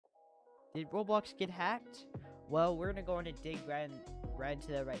Did Roblox get hacked? Well, we're gonna go in and dig right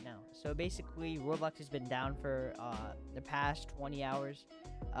into that right now. So basically, Roblox has been down for the past 20 hours.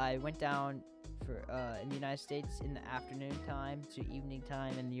 I went down for in the United States in the afternoon time to evening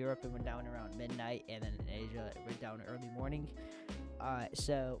time. In Europe, it went down around midnight, and then in Asia, it went down early morning.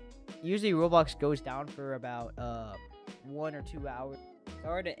 So usually Roblox goes down for about 1 or 2 hours.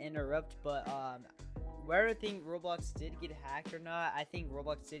 Sorry to interrupt, but whether I think Roblox did get hacked or not, I think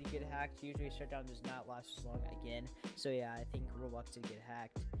Roblox did get hacked. Usually shutdown does not last as long again. So yeah, I think Roblox did get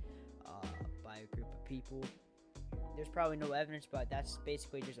hacked by a group of people. There's probably no evidence, but that's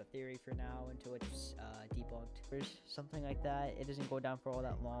basically just a theory for now until it's debunked. There's something like that. It doesn't go down for all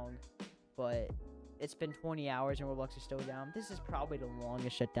that long, but it's been 20 hours and Roblox is still down. This is probably the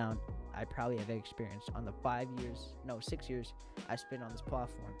longest shutdown I probably have experienced on the 6 years I spent on this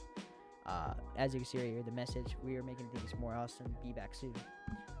platform. As you can see right here, the message: we are making things more awesome. Be back soon,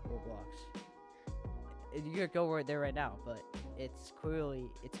 Roblox. You could go right there right now, but it's clearly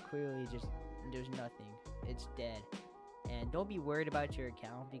just there's nothing. It's dead. And don't be worried about your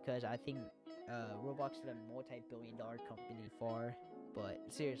account, because I think Roblox is a multi-billion-dollar company far. But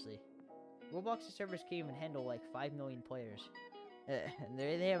seriously, Roblox's servers can't even handle like 5 million players.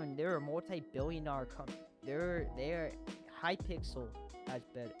 They're a multi-billion-dollar company. They are Hypixel as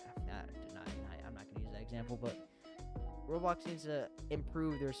better. I'm not gonna use that example, but Roblox needs to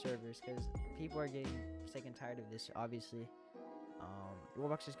improve their servers because people are getting sick and tired of this. Obviously,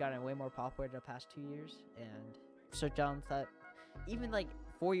 Roblox has gotten way more popular in the past 2 years, and shutdowns that even like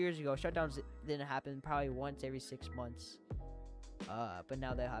 4 years ago, shutdowns didn't happen probably once every 6 months. But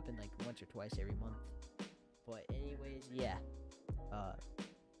now they happen like once or twice every month. But anyways, yeah.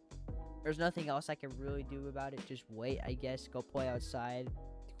 There's nothing else I can really do about it. Just wait, I guess. Go play outside.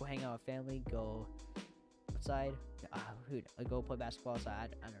 Go hang out with family. Go outside. Go play basketball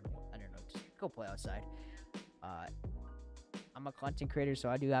outside. I don't know. Just go play outside. I'm a content creator, so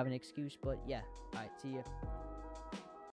I do have an excuse. But yeah. Alright, see ya.